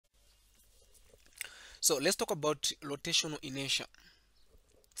So let's talk about rotational inertia.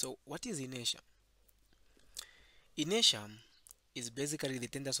 So what is inertia? Inertia is basically the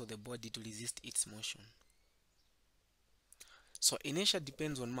tendency of the body to resist its motion. So inertia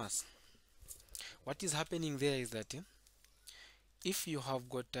depends on mass. What is happening there is that if you have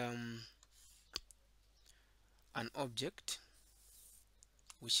got an object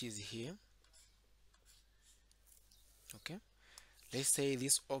which is here, okay, let's say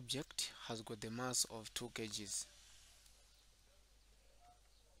this object has got the mass of 2 kgs.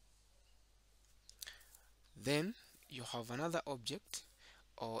 Then you have another object,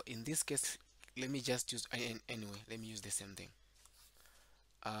 or in this case, let me just use anyway, let me use the same thing.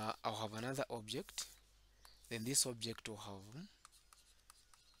 I'll have another object, then this object will have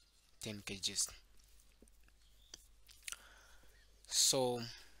 10 kgs. So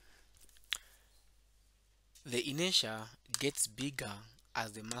the inertia gets bigger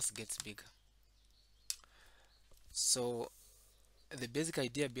as the mass gets bigger. So the basic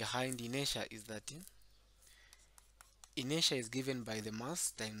idea behind inertia is that inertia is given by the mass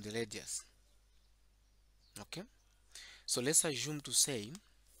times the radius. Okay, so let's assume to say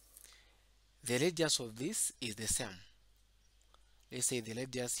the radius of this is the same. Let's say the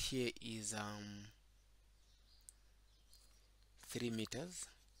radius here is 3 meters,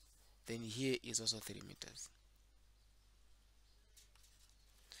 then here is also 3 meters,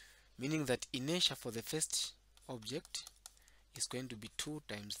 meaning that inertia for the first object is going to be 2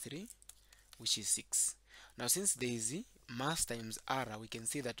 times 3, which is 6. Now since there is mass times r, we can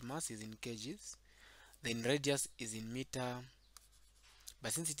see that mass is in kgs, then radius is in meter,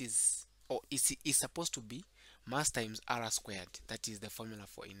 but since it is, or it's supposed to be mass times r squared. That is the formula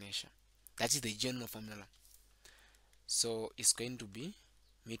for inertia. That is the general formula. So it's going to be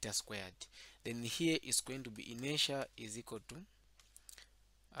meter squared. Then here is going to be inertia is equal to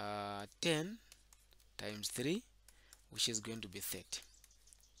 10 times 3, which is going to be 30.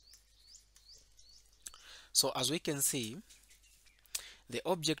 So as we can see, the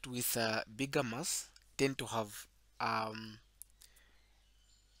object with bigger mass tend to have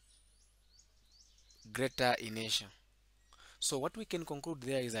greater inertia. So what we can conclude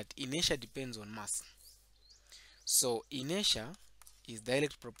there is that inertia depends on mass. So inertia is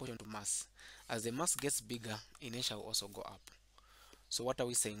direct proportion to mass. As the mass gets bigger, inertia will also go up. So what are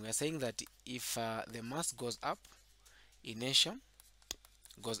we saying? We are saying that if the mass goes up, inertia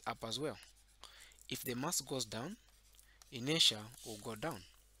goes up as well. If the mass goes down, inertia will go down.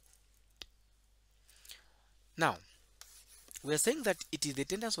 Now, we are saying that it is the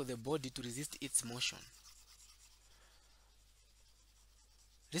tendency of the body to resist its motion.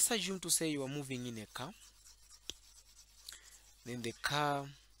 Let's assume to say you are moving in a car, then the car,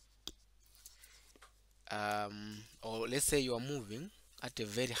 or let's say you are moving at a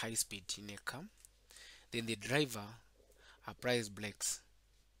very high speed in a car, then the driver applies brakes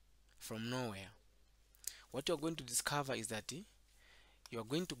from nowhere. What you are going to discover is that you are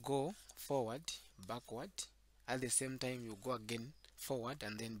going to go forward, backward, at the same time you go again forward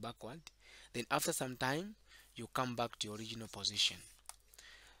and then backward. Then after some time you come back to your original position.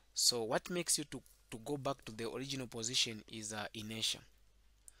 So what makes you to go back to the original position is inertia.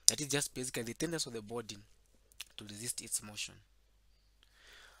 That is just basically the tendency of the body to resist its motion.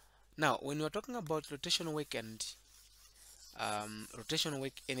 Now when we are talking about rotational work and rotational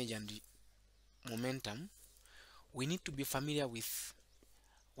work energy and momentum, we need to be familiar with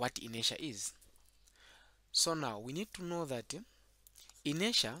what inertia is. So now we need to know that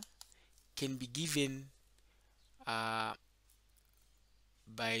inertia can be given by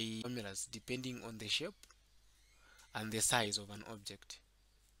formulas depending on the shape and the size of an object.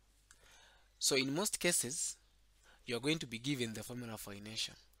 So in most cases you are going to be given the formula for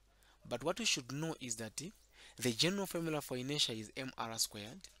inertia, but what you should know is that the general formula for inertia is mr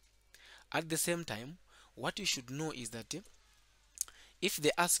squared. At the same time, what you should know is that if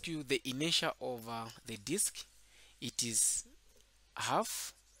they ask you the inertia of the disk, it is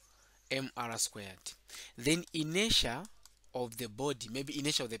half mr squared. Then inertia of the body, maybe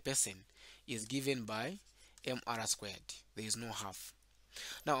inertia of the person, is given by mr squared. There is no half.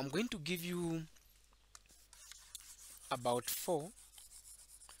 Now I'm going to give you about 4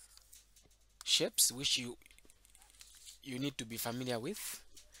 shapes which you need to be familiar with,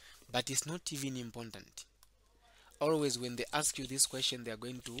 but it's not even important. Always when they ask you this question, they are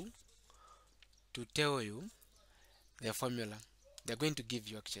going to tell you the formula. They're going to give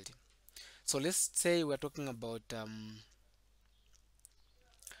you actually. So let's say we're talking about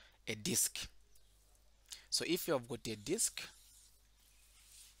a disk. So if you have got a disk,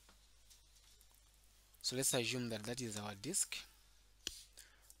 so let's assume that that is our disk.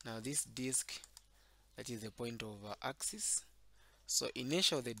 Now this disk, that is the point of axis. So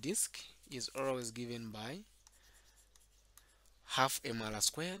inertia of the disk is always given by half mr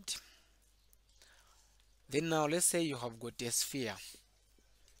squared. Then now let's say you have got a sphere.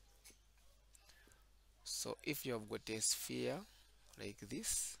 So if you have got a sphere like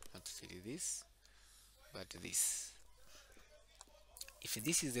this, not really this, but this. If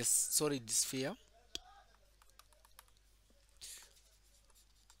this is a solid sphere,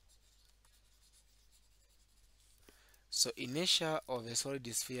 so inertia of a solid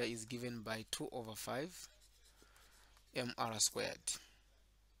sphere is given by 2 over 5 mr squared.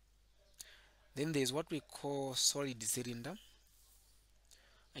 Then there is what we call solid cylinder.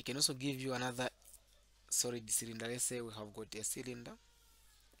 I can also give you another solid cylinder. Let's say we have got a cylinder.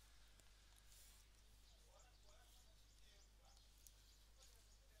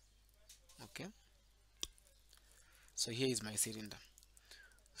 Okay. So here is my cylinder.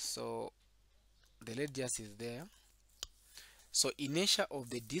 So the radius is there. So inertia of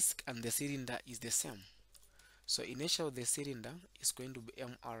the disk and the cylinder is the same. So inertia of the cylinder is going to be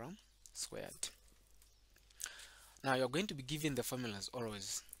mr squared. Now you're going to be given the formulas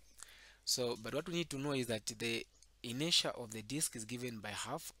always. So, but what we need to know is that the inertia of the disk is given by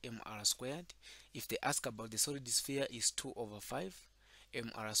half mr squared. If they ask about the solid sphere is 2 over 5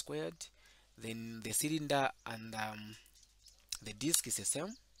 mr squared. Then the cylinder and the disk is the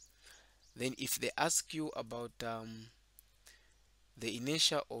same. Then if they ask you about the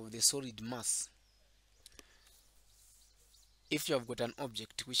inertia of the solid mass, if you have got an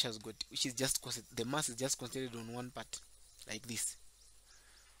object which is just the mass is just concentrated on one part like this,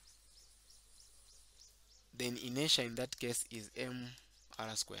 then inertia in that case is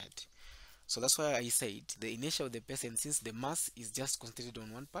mr squared. So that's why I said the inertia of the person, since the mass is just concentrated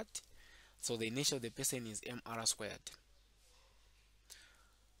on one part, so the inertia of the person is mr squared.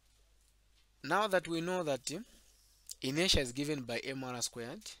 Now that we know that inertia is given by mr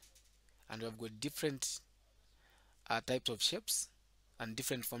squared, and we have got different types of shapes and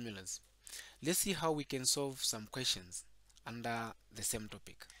different formulas, let's see how we can solve some questions under the same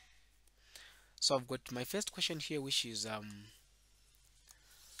topic. So I've got my first question here, which is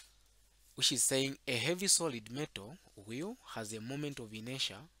saying a heavy solid metal wheel has a moment of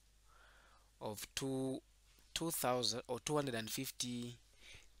inertia of 2000 or 250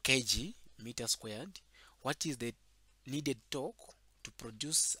 kg meter squared. What is the needed torque to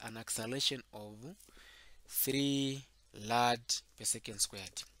produce an acceleration of 3 rad per second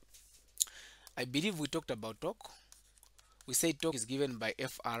squared? I believe we talked about torque. We said torque is given by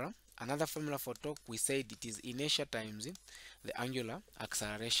Fr. Another formula for torque, we said it is inertia times the angular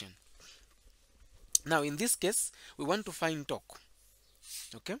acceleration. Now in this case, we want to find torque.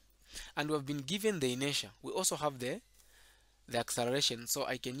 Okay? And we have been given the inertia. We also have the acceleration, so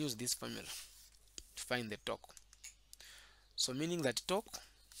I can use this formula to find the torque. So meaning that torque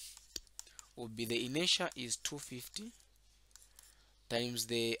will be the inertia is 250 times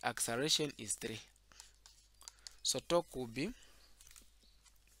the acceleration is 3. So torque will be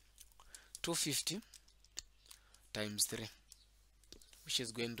 250 times 3, which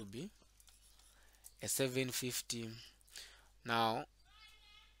is going to be a 750. Now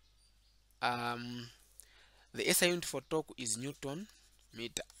the SI unit for torque is Newton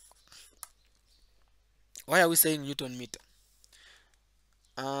meter. Why are we saying Newton meter?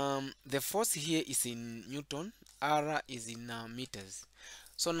 The force here is in Newton, R is in meters.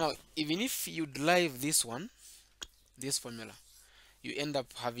 So now even if you derive this formula, you end up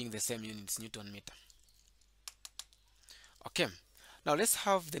having the same units, Newton meter. Okay, now let's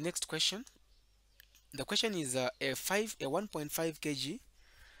have the next question. The question is a 1.5 kg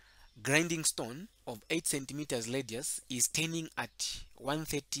grinding stone of 8 centimeters radius is turning at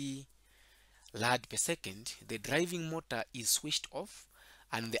 130 rad per second. The driving motor is switched off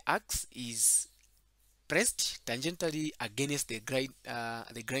and the axe is pressed tangentially against the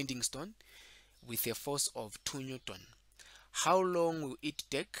grinding stone with a force of 2 Newton. How long will it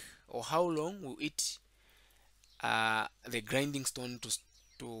take, or how long will it the grinding stone to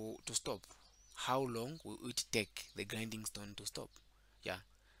stop? How long will it take the grinding stone to stop? Yeah,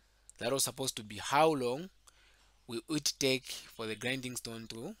 that was supposed to be how long will it take for the grinding stone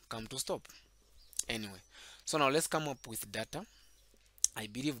to come to stop. Anyway, so now let's come up with data. I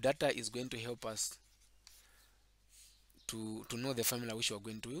believe data is going to help us to know the formula which we are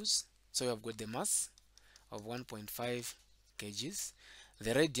going to use. So we have got the mass of 1.5 kgs.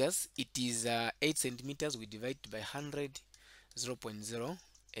 The radius, it is 8 centimeters. We divide by 100,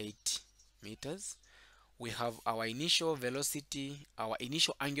 0.08 meters. We have our initial velocity, our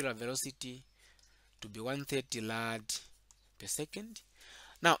initial angular velocity to be 130 rad per second.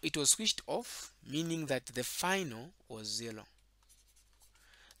 Now it was switched off, meaning that the final was 0.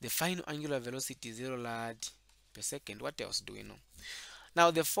 The final angular velocity is 0 lad per second. What else do we know?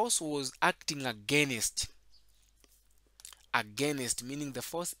 Now the force was acting against, meaning the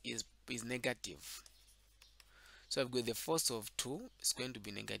force is negative. So I've got the force of 2 is going to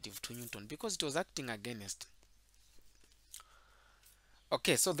be negative 2 Newton because it was acting against.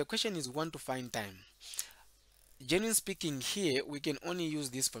 Okay, so the question is we want to find time. Genuine speaking, here we can only use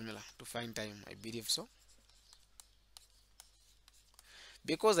this formula to find time, I believe so.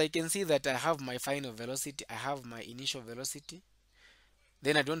 Because I can see that I have my final velocity, I have my initial velocity,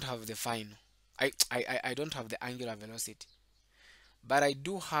 then I don't have the final. I don't have the angular velocity. But I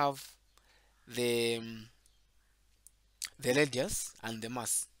do have the radius and the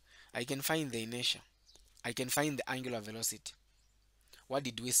mass. I can find the inertia. I can find the angular velocity. What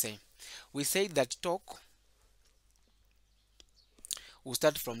did we say? We said that torque, we'll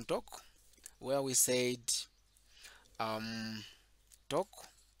start from torque, where we said torque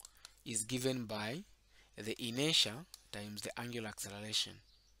is given by the inertia times the angular acceleration.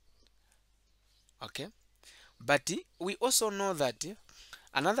 Okay, but we also know that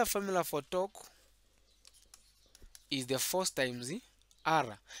another formula for torque is the force times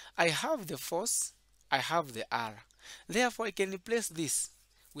r. I have the force, I have the r. Therefore, I can replace this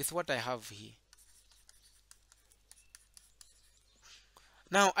with what I have here.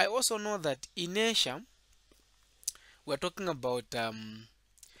 Now, I also know that inertia, we're talking about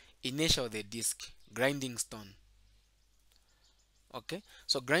inertia of the disc, grinding stone. Okay,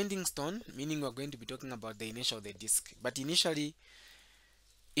 so grinding stone, meaning we're going to be talking about the inertia of the disc. But initially,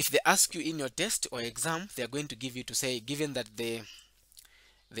 if they ask you in your test or exam, they're going to give you to say, given that the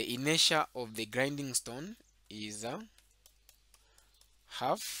inertia of the grinding stone is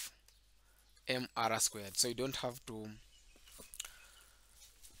half mr squared. So you don't have to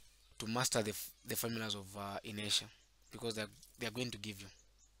master the formulas of inertia, because they're going to give you.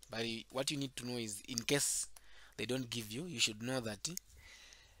 But what you need to know is, in case they don't give you, you should know that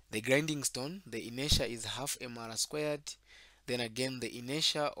the grinding stone, the inertia is half mr squared. Then again, the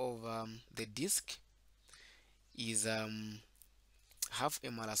inertia of the disc is half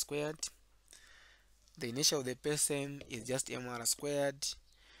mr squared. The inertia of the person is just mr squared.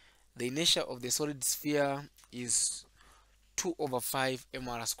 The inertia of the solid sphere is 2/5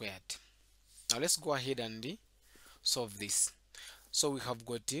 mr squared. Now let's go ahead and solve this. So we have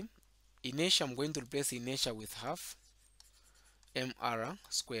got inertia. I'm going to replace inertia with half mr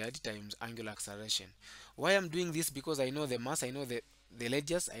squared times angular acceleration. Why I'm doing this? Because I know the mass, I know the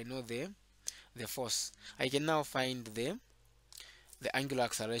radius, I know the force. I can now find the angular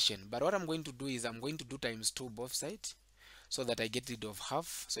acceleration. But what I'm going to do is I'm going to do times 2 both sides, so that I get rid of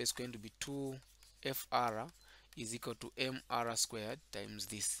half. So it's going to be 2 fr is equal to mr squared times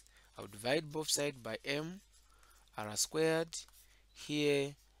this. I'll divide both sides by mr squared.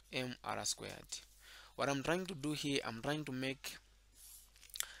 Here mr squared. What I'm trying to do here, I'm trying to make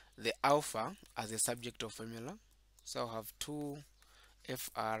the alpha as a subject of formula. So I'll have 2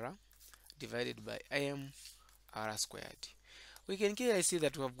 fr divided by mr squared. We can clearly see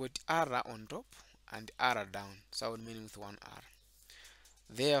that we have got r on top and r down, so I would mean with 1r.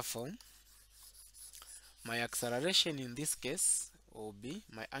 Therefore, my acceleration in this case will be,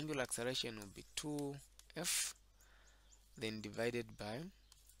 my angular acceleration will be 2f then divided by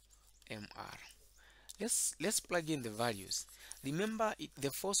mr. Let's plug in the values. Remember, the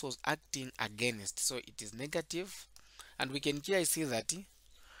force was acting against, so it is negative, and we can clearly see that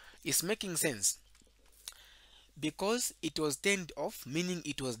it's making sense because it was turned off, meaning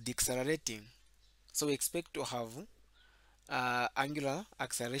it was decelerating. So we expect to have angular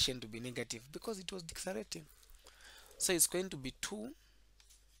acceleration to be negative because it was decelerating. So it's going to be 2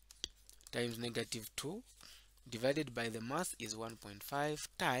 times negative 2 divided by the mass is 1.5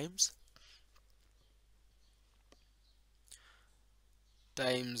 times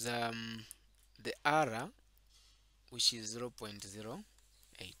the r, which is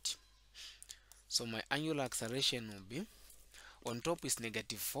 0.08. So my angular acceleration will be, on top is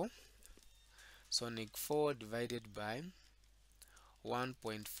negative 4, so neg 4 divided by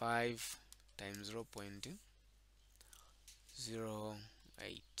 1.5 times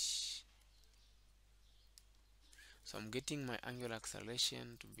 0.08. So I'm getting my angular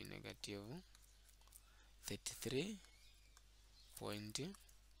acceleration to be negative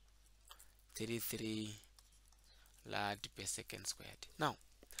 33.33 rad per second squared. Now,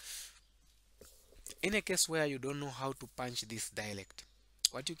 in a case where you don't know how to punch this dialect,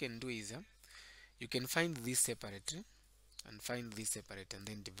 what you can do is you can find this separate and find this separate and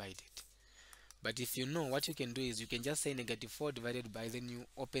then divide it. But if you know, what you can do is you can just say -4 divided by, then you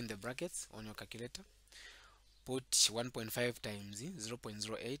open the brackets on your calculator, put 1.5 times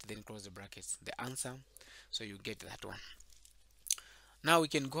 0.08, then close the brackets, the answer. So you get that one. Now we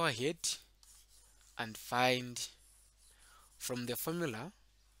can go ahead and find from the formula,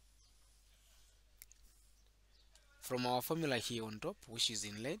 from our formula here on top, which is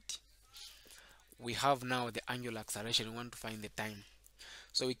in lead, we have now the angular acceleration. We want to find the time.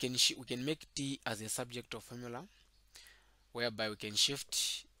 So we can make t as a subject of formula, whereby we can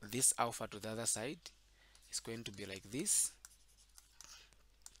shift this alpha to the other side. It's going to be like this.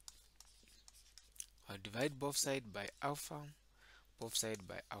 I'll divide both sides by alpha, both sides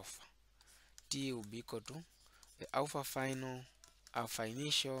by alpha. T will be equal to the alpha final, alpha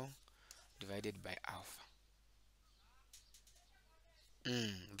initial divided by alpha.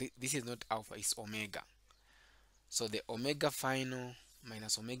 This is not alpha, it's omega. So the omega final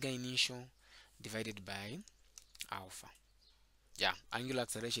minus omega initial divided by alpha. Yeah, angular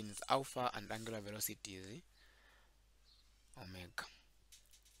acceleration is alpha and angular velocity is omega.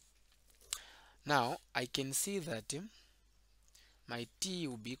 Now I can see that my t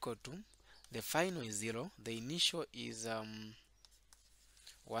will be equal to, the final is 0, the initial is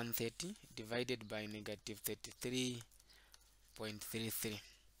 130 divided by -33.33.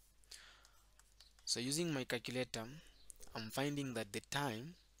 So using my calculator, I'm finding that the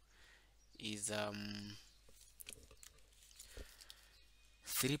time is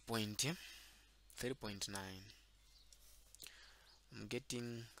 3.9. I'm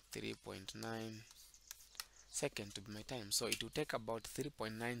getting 3.9 seconds to be my time. So it will take about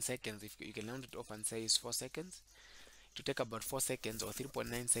 3.9 seconds. If you can round it off and say it's 4 seconds, it will take about 4 seconds or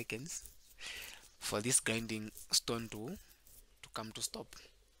 3.9 seconds for this grinding stone to come to stop.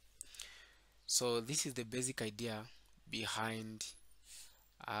 So this is the basic idea behind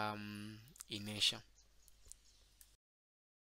inertia.